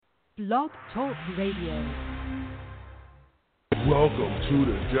Blog Talk Radio. Welcome to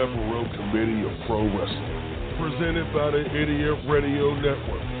the Devereux Committee of Pro Wrestling, presented by the Idiot Radio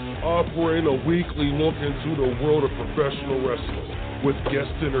Network, offering a weekly look into the world of professional wrestling with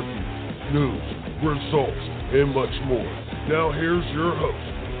guest interviews, news, results, and much more. Now here's your host,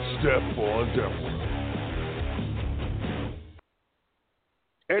 Stephon Devereux.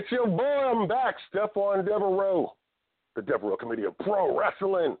 It's your boy, I'm back, Stephon Devereux, the Devereux Committee of Pro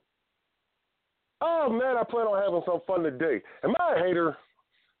Wrestling. Oh, man, I plan on having some fun today. Am I a hater?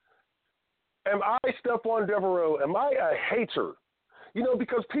 Am I, Stephon Devereux, am I a hater? You know,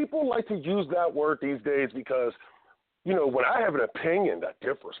 because people like to use that word these days because, you know, when I have an opinion that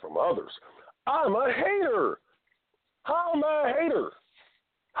differs from others, I'm a hater. How am I a hater?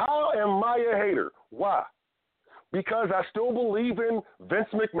 How am I a hater? Why? Because I still believe in Vince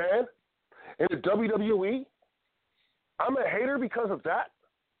McMahon and the WWE? I'm a hater because of that?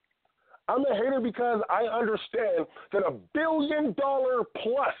 I'm a hater because I understand that $1 billion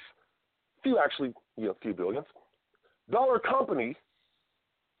plus, few billions, dollar company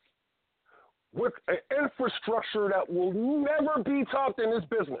with an infrastructure that will never be topped in this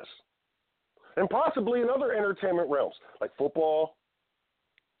business, and possibly in other entertainment realms, like football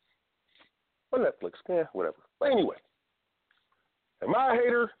or Netflix, whatever. But anyway, am I a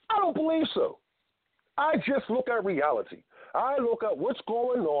hater? I don't believe so. I just look at reality. I look at what's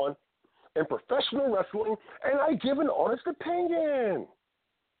going on in professional wrestling, and I give an honest opinion.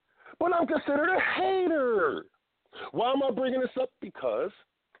 But I'm considered a hater. Why am I bringing this up? Because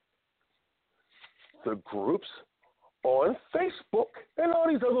the groups on Facebook and all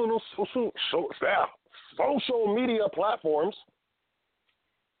these other little social media platforms,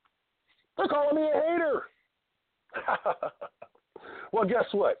 they're calling me a hater. Well,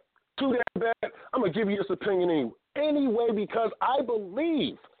 guess what? Too damn bad. I'm going to give you this opinion anyway because I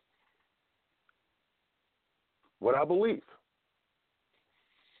believe what I believe.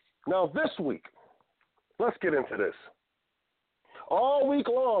 Now, this week, let's get into this. All week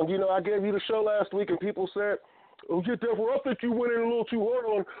long, you know, I gave you the show last week and people said, oh, yeah, Devereux, I think you went in a little too hard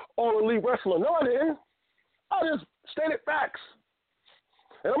on All Elite Wrestling. No, I didn't. I just stated facts.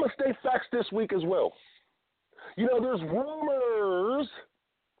 And I'm going to state facts this week as well. You know, there's rumors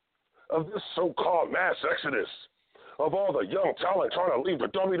of this so-called mass exodus of all the young talent trying to leave the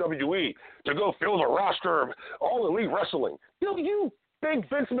WWE to go fill the roster of All Elite Wrestling. Do you think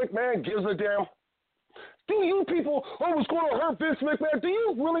Vince McMahon gives a damn? Do you people, oh, it's going to hurt Vince McMahon? Do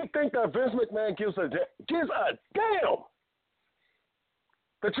you really think that Vince McMahon gives a damn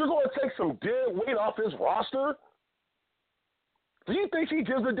that you're going to take some dead weight off his roster? Do you think he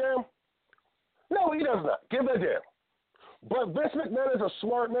gives a damn? No, he does not give a damn. But Vince McMahon is a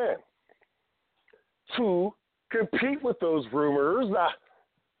smart man to compete with those rumors.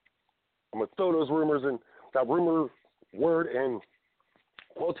 I'm going to throw those rumors in, that rumor word in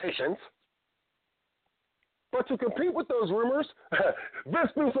quotations. But to compete with those rumors, Vince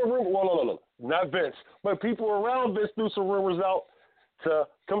threw some rumors. Well, no, not Vince, but people around Vince threw some rumors out to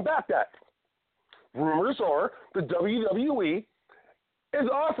combat that. Rumors are the WWE is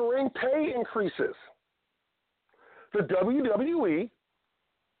offering pay increases. The WWE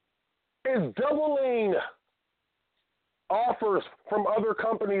is doubling offers from other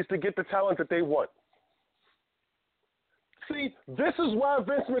companies to get the talent that they want. See, this is why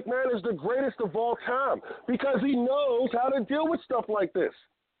Vince McMahon is the greatest of all time, because he knows how to deal with stuff like this.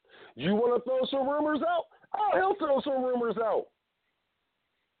 You want to throw some rumors out? Oh, he'll throw some rumors out.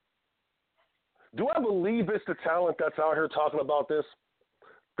 Do I believe it's the talent that's out here talking about this?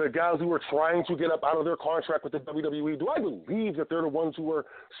 The guys who are trying to get up out of their contract with the WWE, do I believe that they're the ones who are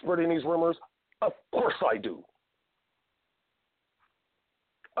spreading these rumors? Of course I do.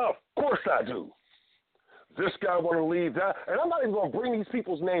 Of course I do. This guy want to leave, that, and I'm not even going to bring these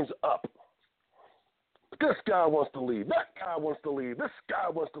people's names up. This guy wants to leave. That guy wants to leave. This guy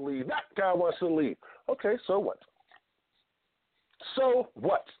wants to leave. That guy wants to leave. Okay, so what? So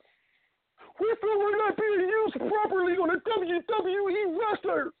what? We feel we're not being used properly on a WWE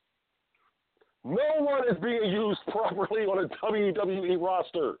roster. No one is being used properly on a WWE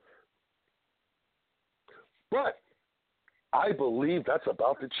roster. But I believe that's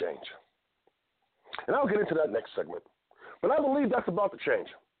about to change. And I'll get into that next segment. But I believe that's about to change.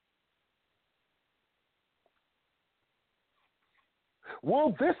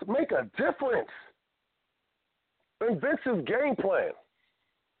 Will this make a difference in Vince's game plan?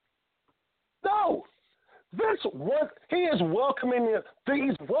 No. He is welcoming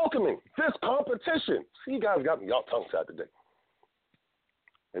this competition. See, you guys got me all tongue-tied today.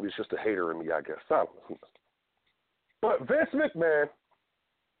 Maybe it's just a hater in me, I guess. I don't know. But Vince McMahon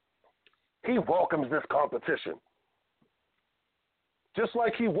He welcomes this competition. Just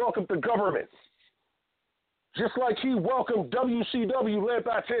like he welcomed the government. Just like he welcomed WCW led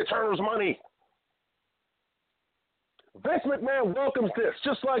by Ted Turner's money. Vince McMahon welcomes this,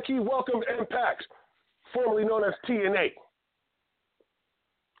 just like he welcomed Impact, formerly known as TNA.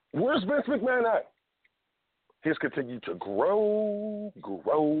 Where's Vince McMahon at? He's continued to grow.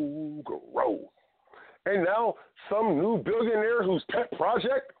 And now some new billionaire whose pet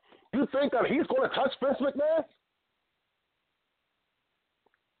project, you think that he's going to touch Vince McMahon?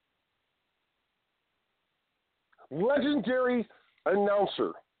 Legendary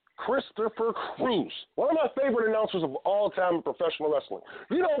announcer Christopher Cruz, one of my favorite announcers of all time in professional wrestling.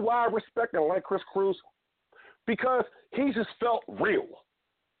 You know why I respect and like Chris Cruz? Because he just felt real.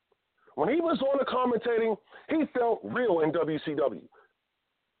 When he was on the commentating, he felt real in WCW.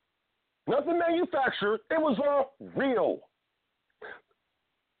 Nothing manufactured, it was all real.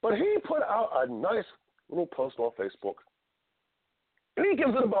 But he put out a nice little post on Facebook, and he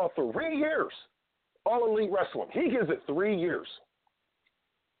gives it about 3 years. All Elite Wrestling. He gives it 3 years.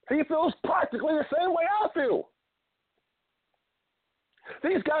 He feels practically the same way I feel.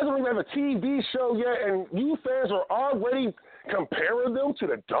 These guys don't even have a TV show yet, and you fans are already comparing them to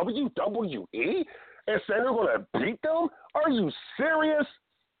the WWE and saying they're going to beat them? Are you serious?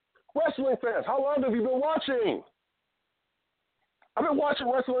 Wrestling fans, how long have you been watching? I've been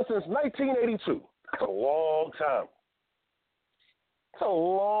watching wrestling since 1982. That's a long time. It's a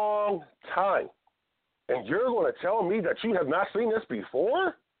long time. And you're going to tell me that you have not seen this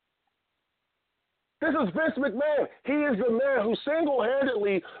before? This is Vince McMahon. He is the man who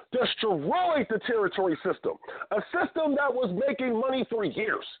single-handedly destroyed the territory system, a system that was making money for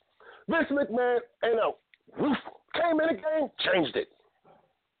years. Vince McMahon came in again, changed it.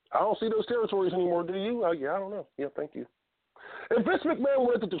 I don't see those territories anymore, do you? Yeah, I don't know. Yeah, thank you. If Vince McMahon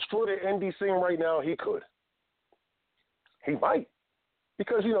wanted to destroy the indie scene right now, he could. He might.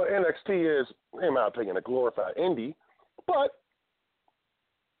 Because, NXT is, in my opinion, a glorified indie. But,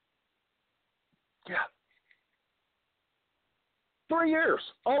 yeah. 3 years,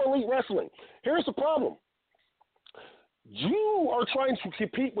 All Elite Wrestling. Here's the problem. You are trying to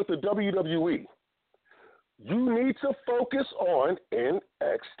compete with the WWE. You need to focus on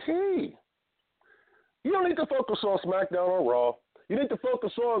NXT. You don't need to focus on SmackDown or Raw. You need to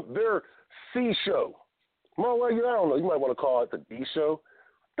focus on their C show. Well, I don't know. You might want to call it the D show.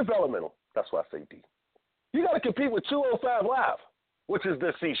 Developmental. That's why I say D. You got to compete with 205 Live, which is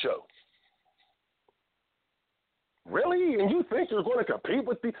the C show. Really? And you think you're going to compete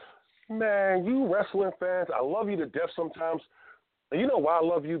with the... Man, you wrestling fans, I love you to death sometimes. And you know why I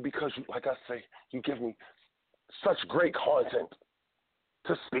love you? Because, like I say, you give me such great content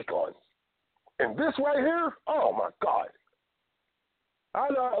to speak on. And this right here, oh, my God. I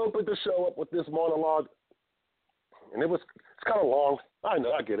know I opened the show up with this monologue, and it's kind of long. I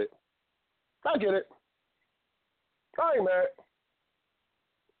know, I get it. I ain't mad.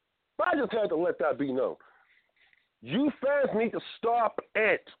 But I just had to let that be known. You fans need to stop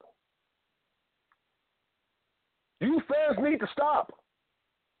it. You fans need to stop.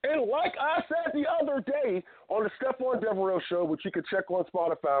 And like I said the other day on the Stephon Devereux show, which you can check on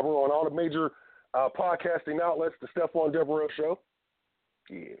Spotify, we're on all the major podcasting outlets, the Stephon Devereux show.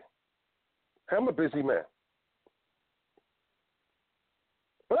 Yeah. I'm a busy man.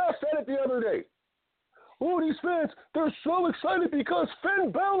 But I said it the other day. Oh, these fans, they're so excited because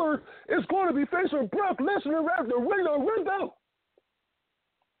Finn Balor is going to be facing Brock Lesnar at the window.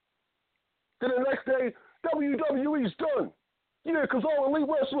 Then the next day, WWE's done. Yeah, because All Elite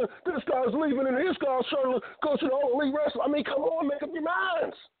Wrestling, this guy's leaving and his guy's trying to go to the All Elite Wrestling. I mean, come on, make up your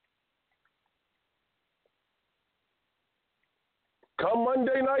minds. Come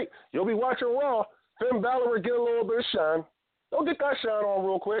Monday night, you'll be watching Raw. Finn Balor will get a little bit of shine. They'll get that shine on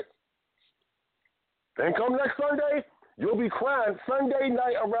real quick. Then come next Sunday, you'll be crying. Sunday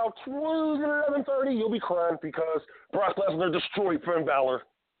night around 11:30, you'll be crying because Brock Lesnar destroyed Finn Balor.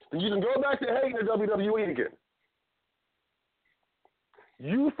 And you can go back to hating the WWE again.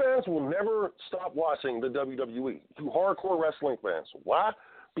 You fans will never stop watching the WWE. You hardcore wrestling fans. Why?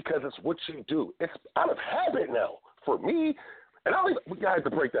 Because it's what you do. It's out of habit now. For me, and I had to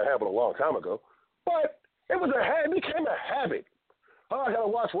break that habit a long time ago, but it became a habit. Oh, I got to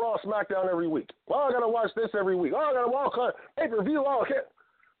watch Raw, SmackDown every week. Oh, I got to watch this every week. Oh, I got to watch pay-per-view. Oh, I can't.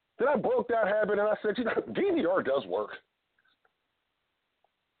 Then I broke that habit, and I said, DVR does work.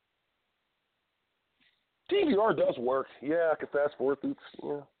 DVR does work. Yeah, I can fast forward through.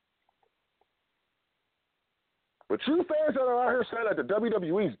 Yeah. But you fans that are out here saying that the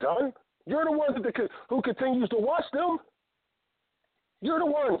WWE's done, you're the ones who continues to watch them. You're the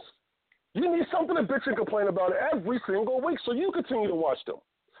ones. You need something to bitch and complain about every single week, so you continue to watch them.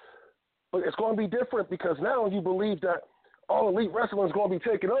 But it's going to be different because now you believe that All Elite Wrestling is going to be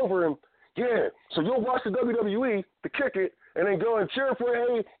taking over, and yeah, so you'll watch the WWE to kick it, and then go and cheer for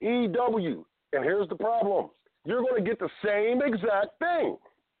AEW. And here's the problem. You're going to get the same exact thing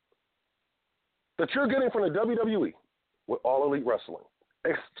that you're getting from the WWE with All Elite Wrestling.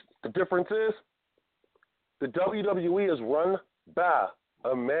 The difference is the WWE is run by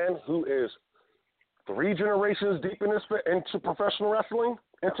a man who is 3 generations deep into professional wrestling,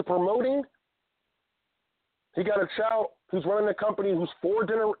 into promoting. He got a child who's running the company who's 4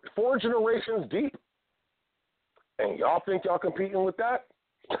 generations deep. And y'all think y'all competing with that?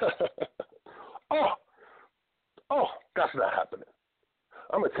 Oh, that's not happening.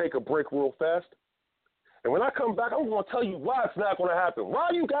 I'm going to take a break real fast. And when I come back, I'm going to tell you why it's not going to happen.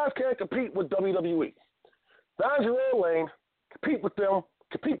 Why you guys can't compete with WWE. Find your own lane, compete with them,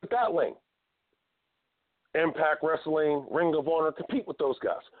 compete with that lane. Impact Wrestling, Ring of Honor, compete with those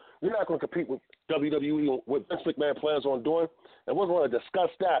guys. You're not going to compete with WWE, what Vince McMahon plans on doing, and we're going to discuss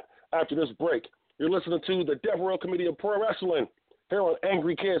that after this break. You're listening to the Devereux Committee of Pro Wrestling here on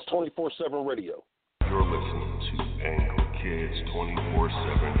Angry Kids 24/7 Radio. You're listening to Angry Kids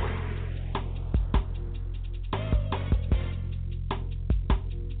 24/7 Radio.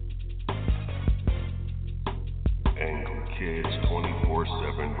 Angry Kids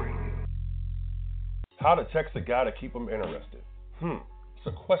 24/7 Radio. How to text a guy to keep him interested? It's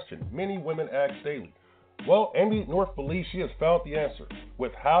a question many women ask daily. Well, Amy North believes she has found the answer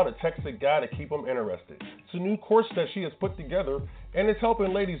with How to Text a Guy to Keep Him Interested. It's a new course that she has put together, and it's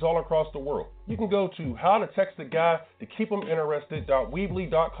helping ladies all across the world. You can go to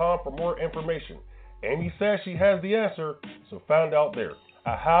howtotextaguy-to-keep-him-interested.weebly.com for more information. Amy says she has the answer, so find out there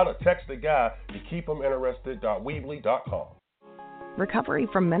at howtotextaguy-to-keep-him-interested.weebly.com. Recovery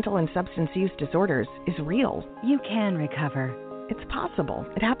from mental and substance use disorders is real. You can recover. It's possible.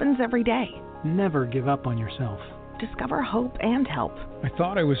 It happens every day. Never give up on yourself. Discover hope and help. I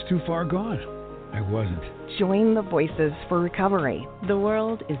thought I was too far gone. I wasn't. Join the Voices for Recovery. The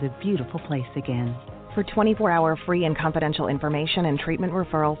world is a beautiful place again. For 24-hour free and confidential information and treatment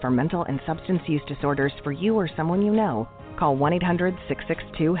referral for mental and substance use disorders for you or someone you know, call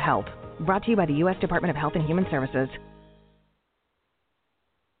 1-800-662-HELP. Brought to you by the U.S. Department of Health and Human Services.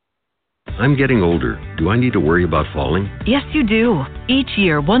 I'm getting older. Do I need to worry about falling? Yes, you do. Each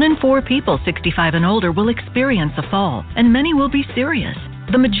year, 1 in 4 people 65 and older will experience a fall, and many will be serious.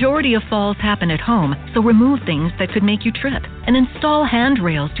 The majority of falls happen at home, so remove things that could make you trip and install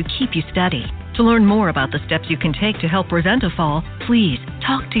handrails to keep you steady. To learn more about the steps you can take to help prevent a fall, please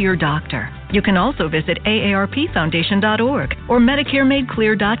talk to your doctor. You can also visit aarpfoundation.org or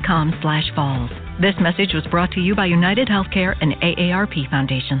medicaremadeclear.com/falls. This message was brought to you by United Healthcare and AARP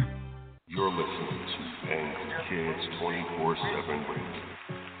Foundation. You're listening to Angry Kids 24/7 Radio.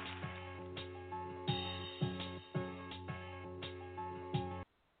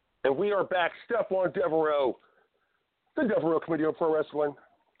 And we are back. Stephon Devereux, the Devereux Committee of Pro Wrestling.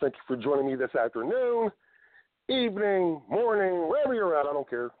 Thank you for joining me this afternoon, evening, morning, wherever you're at. I don't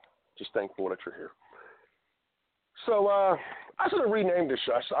care. Just thankful that you're here. So I should have renamed this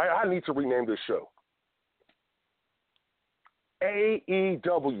show. I need to rename this show.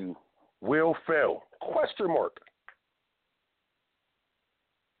 AEW will fail. Question mark.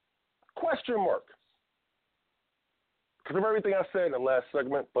 Question mark. Because of everything I said in the last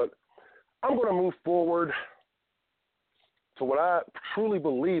segment, but I'm going to move forward to what I truly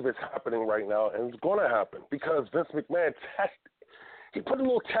believe is happening right now, and it's going to happen because Vince McMahon he put a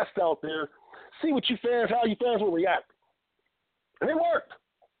little test out there, see what how you fans will react. And it worked.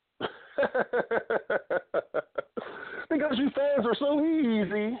 Because you fans are so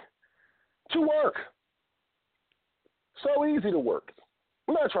easy to work. So easy to work.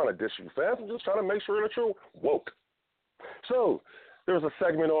 I'm not trying to dish you fans. I'm just trying to make sure that you're woke. So there was a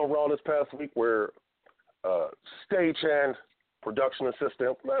segment on Raw this past week where stagehand, production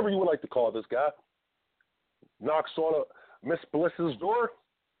assistant, whatever you would like to call this guy, knocks on Miss Bliss's door.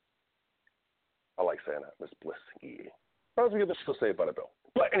 I like saying that, Miss Bliss. Yeah. I was going to say about it, though.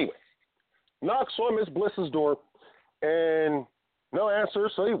 But anyway, knocks on Miss Bliss's door, and no answer,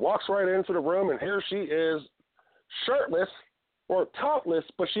 so he walks right into the room, and here she is, shirtless, or topless,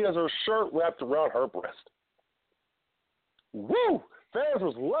 but she has her shirt wrapped around her breast. Woo! Fans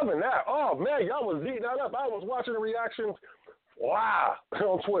was loving that. Oh, man, y'all was eating that up. I was watching the reactions fly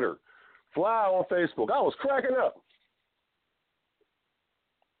on Twitter, fly on Facebook. I was cracking up.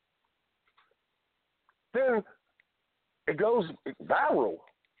 Then it goes viral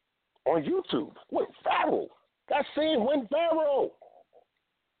on YouTube. Went viral. That scene went viral.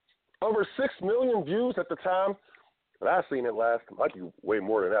 Over 6 million views at the time that I seen it last. It might be way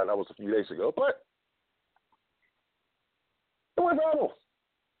more than that. That was a few days ago. But it went viral.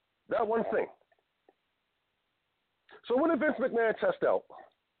 That one thing. So what did Vince McMahon test out?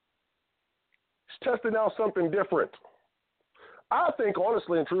 He's testing out something different. I think,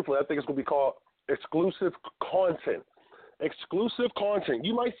 honestly and truthfully, I think it's going to be called exclusive content. Exclusive content.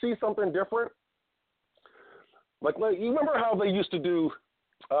 You might see something different. Like you remember how they used to do,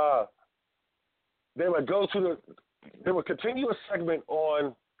 they would continue a segment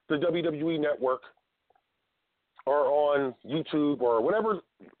on the WWE network or on YouTube or whatever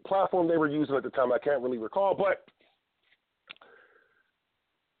platform they were using at the time. I can't really recall, but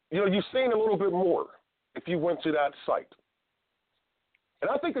you've seen a little bit more if you went to that site. And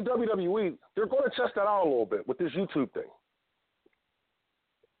I think the WWE, they're going to test that out a little bit with this YouTube thing.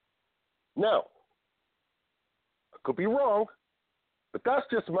 Now, I could be wrong, but that's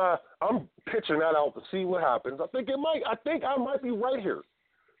just I'm pitching that out to see what happens. I think I might be right here.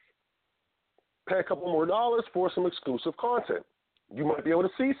 Pay a couple more dollars for some exclusive content. You might be able to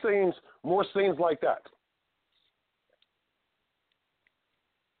see more scenes like that.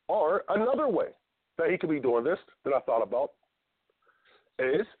 Or another way that he could be doing this that I thought about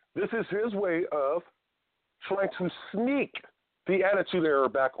is this is his way of trying to sneak the Attitude Era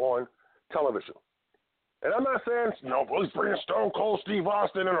back on television. And I'm not saying, he's bringing Stone Cold Steve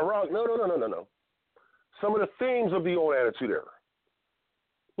Austin and The Rock. No. Some of the themes of the old Attitude Era.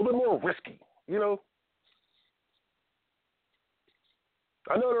 A little bit more risky, I know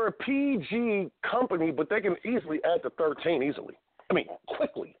they're a PG company, but they can easily add to 13 easily. I mean,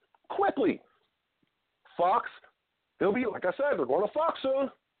 quickly. Fox, they'll be, like I said, they're going to Fox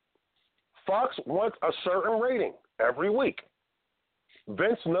soon. Fox wants a certain rating every week.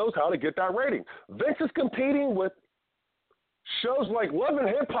 Vince knows how to get that rating. Vince is competing with shows like Love and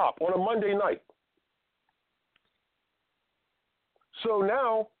Hip Hop on a Monday night. So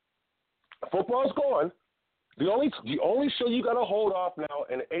now, football's gone. The only show you got to hold off now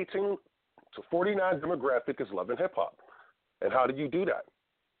in the 18 to 49 demographic is Love and Hip Hop. And how do you do that?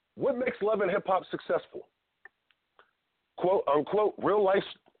 What makes Love and Hip Hop successful? Quote unquote real life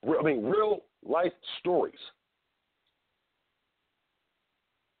stories.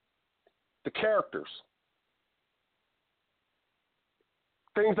 The characters.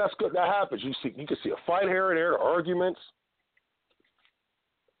 Things that happens. You can see a fight here and there, arguments.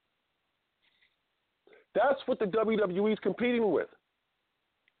 That's what the WWE is competing with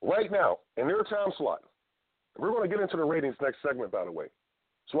right now in their time slot. We're going to get into the ratings next segment, by the way.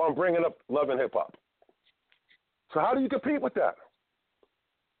 So I'm bringing up Love and Hip Hop. So how do you compete with that?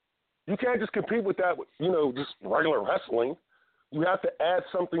 You can't just compete with that with, just regular wrestling. You have to add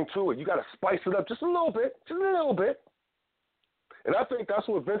something to it. You got to spice it up just a little bit. And I think that's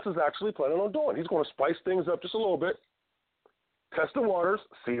what Vince is actually planning on doing. He's going to spice things up just a little bit, test the waters,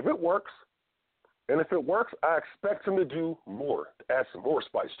 see if it works. And if it works, I expect him to do more, to add some more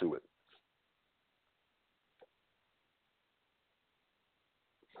spice to it.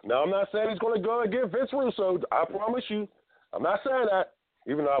 Now, I'm not saying he's going to go and get Vince Russo. I promise you. I'm not saying that,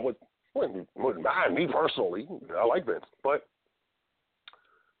 even though I wouldn't mind me personally. I like Vince. But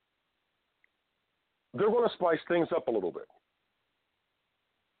they're going to spice things up a little bit.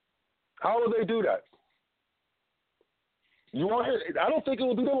 How will they do that? I don't think it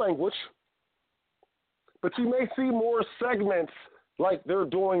will be the language, but you may see more segments like they're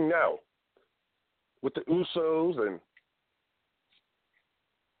doing now with the Usos and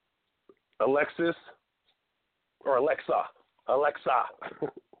Alexa.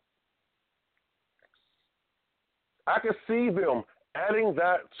 I can see them adding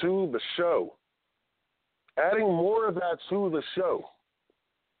that to the show, adding more of that to the show.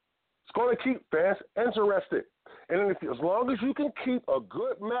 It's going to keep fans interested. And as long as you can keep a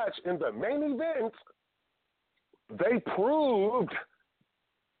good match in the main event, they proved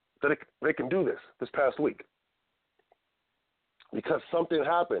that they can do this past week. Because something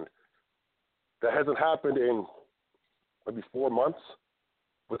happened that hasn't happened in maybe 4 months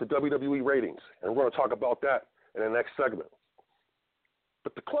with the WWE ratings. And we're going to talk about that in the next segment.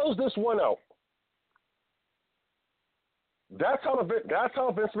 But to close this one out, that's how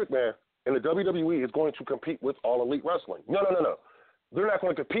Vince McMahon and the WWE is going to compete with All Elite Wrestling. No. They're not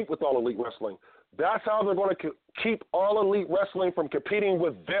going to compete with All Elite Wrestling. That's how they're going to keep All Elite Wrestling from competing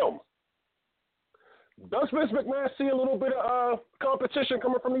with them. Does Vince McMahon see a little bit of competition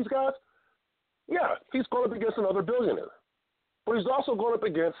coming from these guys? Yeah, he's going up against another billionaire. But he's also going up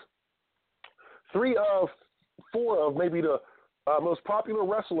against 3 of 4 of maybe the most popular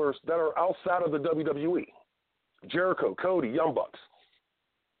wrestlers that are outside of the WWE. Jericho, Cody, Young Bucks.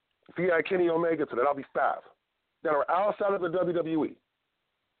 If you add Kenny Omega to that, that'll be 5 that are outside of the WWE.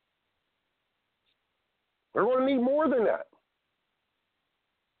 We're going to need more than that.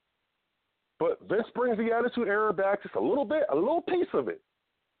 But Vince brings the Attitude Era back just a little bit, a little piece of it.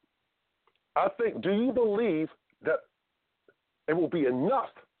 I think, do you believe that it will be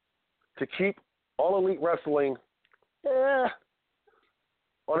enough to keep All Elite Wrestling on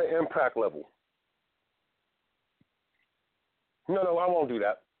an Impact level? No, I won't do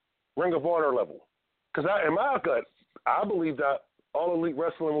that. Ring of Honor level. Because in my gut, I believe that All Elite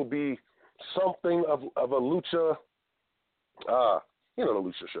Wrestling will be something of a lucha, the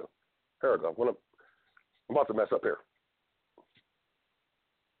lucha show. Here we go. I'm about to mess up here.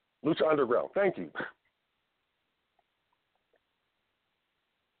 Lucha Underground. Thank you.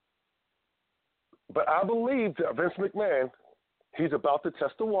 But I believe that Vince McMahon, he's about to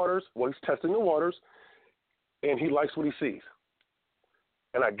test the waters. Well, he's testing the waters, and he likes what he sees.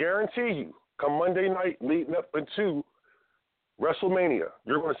 And I guarantee you, come Monday night leading up into WrestleMania,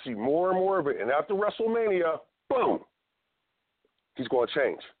 you're going to see more and more of it. And after WrestleMania, boom, he's going to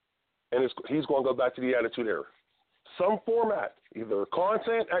change. And he's going to go back to the Attitude Era. Some format, either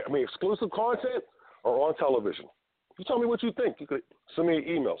exclusive content or on television. You tell me what you think. You could send me an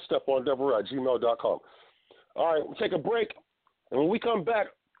email, stephondevereux@gmail.com. All right, we'll take a break. And when we come back,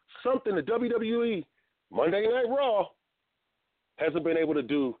 something the WWE Monday Night Raw hasn't been able to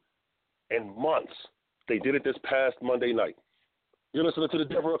do in months. They did it this past Monday night. You're listening to the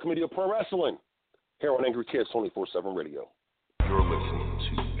Devereux Committee of Pro Wrestling here on Angry Kids 24/7 Radio. You're listening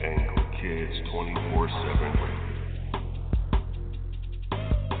to Angry Kids 24/7 Radio.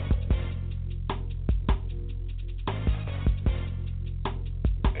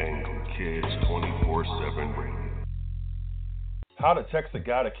 Angry Kids 24/7 Radio. How to text a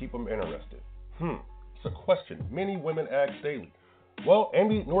guy to keep him interested? It's a question many women ask daily. Well,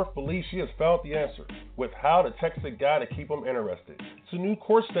 Amy North believes she has found the answer with How to Text a Guy to Keep Him Interested. It's a new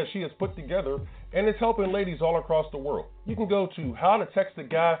course that she has put together, and it's helping ladies all across the world. You can go to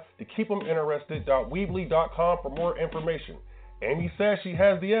howtotextaguytokeephiminterested.weebly.com for more information. Amy says she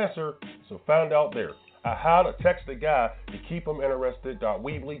has the answer, so find out there at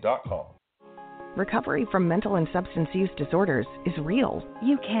howtotextaguytokeephiminterested.weebly.com. Recovery from mental and substance use disorders is real.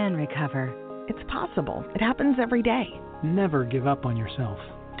 You can recover. It's possible. It happens every day. Never give up on yourself.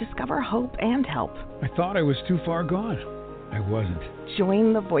 Discover hope and help. I thought I was too far gone. I wasn't.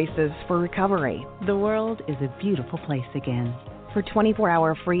 Join the Voices for Recovery. The world is a beautiful place again. For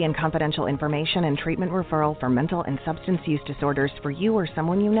 24-hour free and confidential information and treatment referral for mental and substance use disorders for you or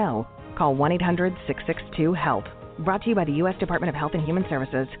someone you know, call 1-800-662-HELP. Brought to you by the U.S. Department of Health and Human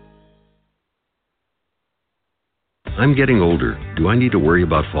Services. I'm getting older. Do I need to worry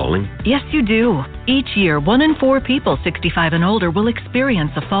about falling? Yes, you do. Each year, 1 in 4 people 65 and older will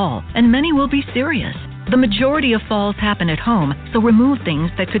experience a fall, and many will be serious. The majority of falls happen at home, so remove things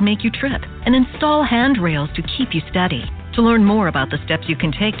that could make you trip and install handrails to keep you steady. To learn more about the steps you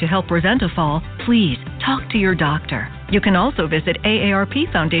can take to help prevent a fall, please talk to your doctor. You can also visit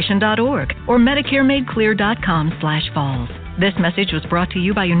aarpfoundation.org or medicaremadeclear.com/falls. This message was brought to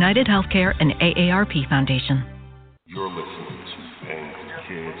you by United Healthcare and AARP Foundation. You're listening to Angry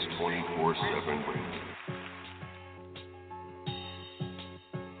Kids 24/7 Radio.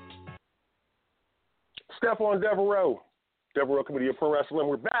 Stephon Devereux, Devereux Committee of Pro Wrestling.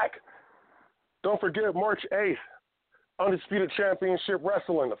 We're back. Don't forget, March 8th, Undisputed Championship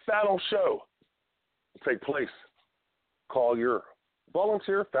Wrestling, the Final Show, will take place. Call your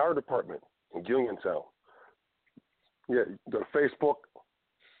volunteer fire department in Uniontown. Yeah, go to Facebook,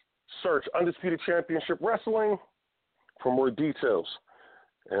 search Undisputed Championship Wrestling for more details.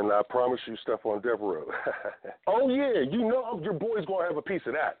 And I promise you, Stephon Devereux. Oh, yeah, you know your boy's going to have a piece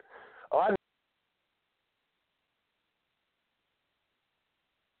of that.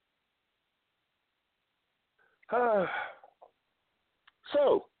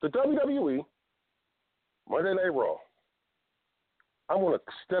 So, the WWE, Monday Night Raw, I'm going to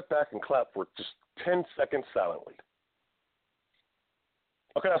step back and clap for just 10 seconds silently.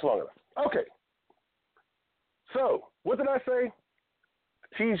 Okay, that's long enough. Okay. So, what did I say?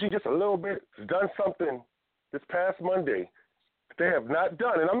 Tease you just a little bit. It's done something this past Monday that they have not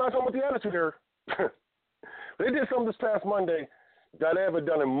done. And I'm not talking about the Attitude Era. They did something this past Monday that they haven't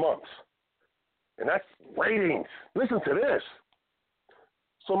done in months. And that's ratings. Listen to this.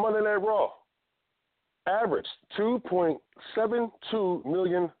 So Monday Night Raw averaged 2.72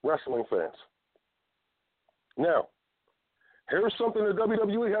 million wrestling fans. Now, here's something the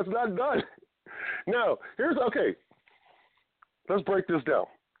WWE has not done. Now, okay. Let's break this down.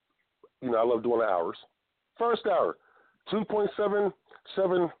 You know, I love doing the hours. First hour,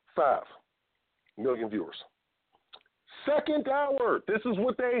 2.77 million viewers. Second hour, this is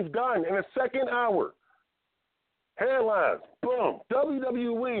what they've done in a second hour. Headlines, boom.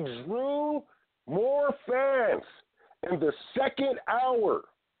 WWE drew more fans in the second hour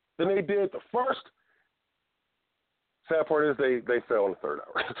than they did the first. Sad part is they fell in the third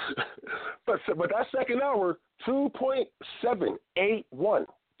hour. but that second hour, 2.781.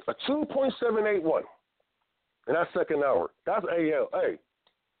 A 2.781 in that second hour. That's AL. Hey,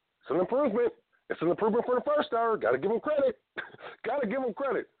 it's an improvement. It's an improvement for the first hour. Got to give them credit. Got to give them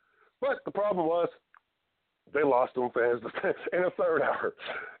credit. But the problem was they lost them fans in the third hour.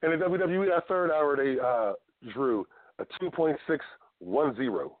 In the WWE, that third hour, they drew a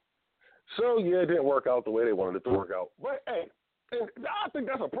 2.610. So, yeah, it didn't work out the way they wanted it to work out. But, hey, and I think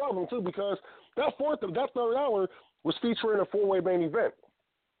that's a problem, too, because that third hour was featuring a four-way main event.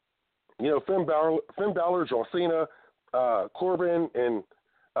 You know, Finn Balor, John Cena, Corbin, and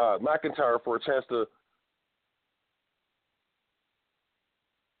McIntyre for a chance to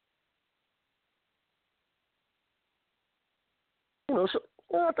I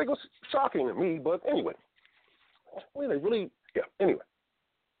think it was shocking to me, but anyway. Anyway.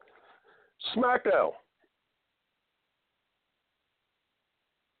 SmackDown.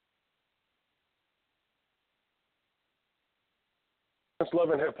 It's Love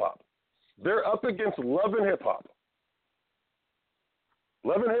and Hip Hop. They're up against Love and Hip Hop.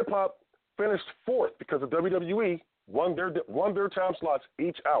 Love and Hip Hop finished fourth because the WWE won their time slots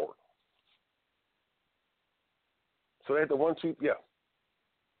each hour. So they had the 1, 2, yeah.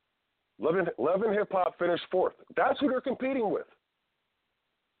 Love and Hip Hop finished fourth. That's who they're competing with.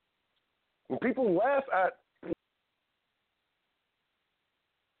 When people laugh at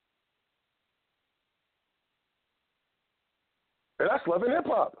and that's Love and Hip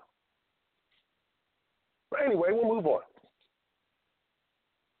Hop. But anyway, we'll move on.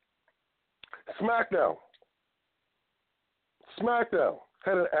 SmackDown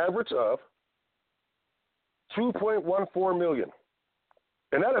had an average of 2.14 million.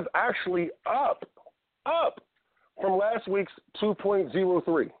 And that is actually up from last week's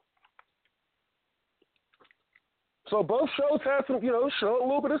 2.03. So both shows had some, show a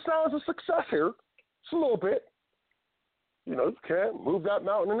little bit of signs of success here. Just a little bit. You can't move that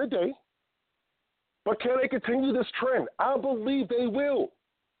mountain in a day. But can they continue this trend? I believe they will.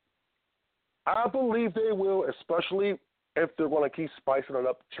 Especially if they're going to keep spicing it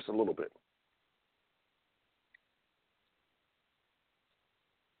up just a little bit.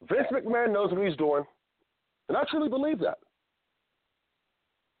 Vince McMahon knows what he's doing, and I truly believe that.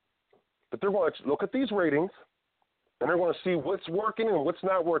 But they're going to look at these ratings, and they're going to see what's working and what's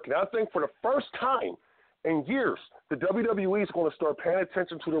not working. I think for the first time in years, the WWE is going to start paying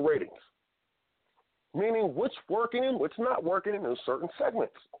attention to the ratings, meaning what's working and what's not working in certain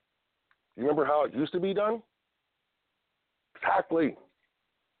segments. You remember how it used to be done? Exactly.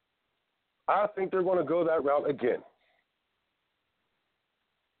 I think they're going to go that route again.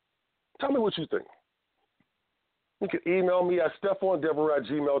 Tell me what you think. You can email me at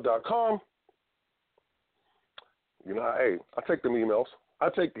stephondevereux@gmail.com. Hey, I take them emails. I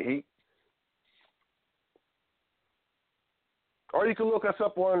take the heat. Or you can look us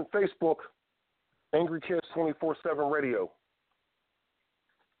up on Facebook, Angry Kids 24/7 Radio.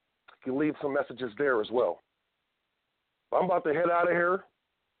 You can leave some messages there as well. I'm about to head out of here.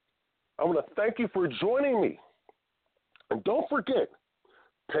 I want to thank you for joining me. And don't forget,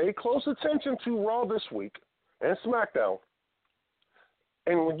 pay close attention to Raw this week and SmackDown.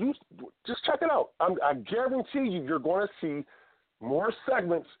 And when you just check it out, I guarantee you're going to see more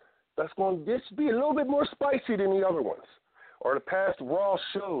segments that's going to just be a little bit more spicy than the other ones or the past Raw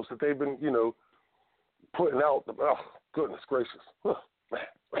shows that they've been, putting out. Oh, goodness gracious.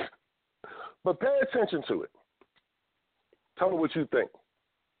 But pay attention to it. Tell me what you think.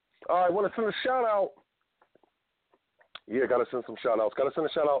 All right, I want to send a shout-out. Yeah, got to send some shout-outs. Got to send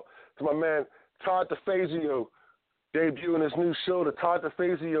a shout-out to my man, Todd DeFazio, debuting his new show, The Todd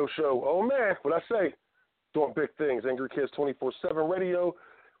DeFazio Show. Oh, man, what I say? Doing big things. Angry Kids 24/7 Radio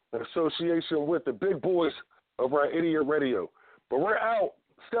in association with the big boys over at Idiot Radio. But we're out.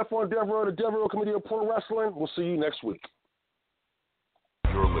 Stephon Devereux, the Devereux Committee of Pro Wrestling. We'll see you next week.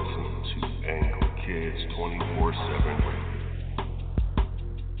 You're listening to Angry Kids 24/7 Radio.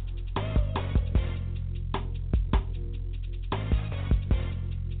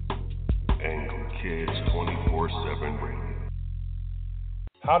 Angry Kids 24/7 Radio.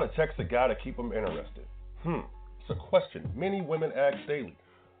 How to text a guy to keep him interested? It's a question many women ask daily.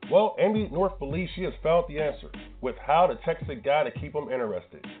 Well, Amy North believes she has found the answer with How to Text a Guy to Keep Him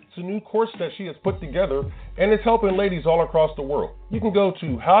Interested. It's a new course that she has put together, and it's helping ladies all across the world. You can go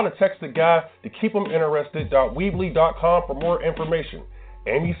to howtotextaguy.weebly.com for more information.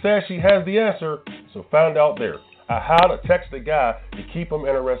 Amy says she has the answer, so find out there at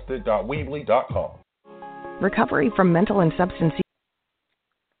howtotextaguy.weebly.com. Recovery from mental and substance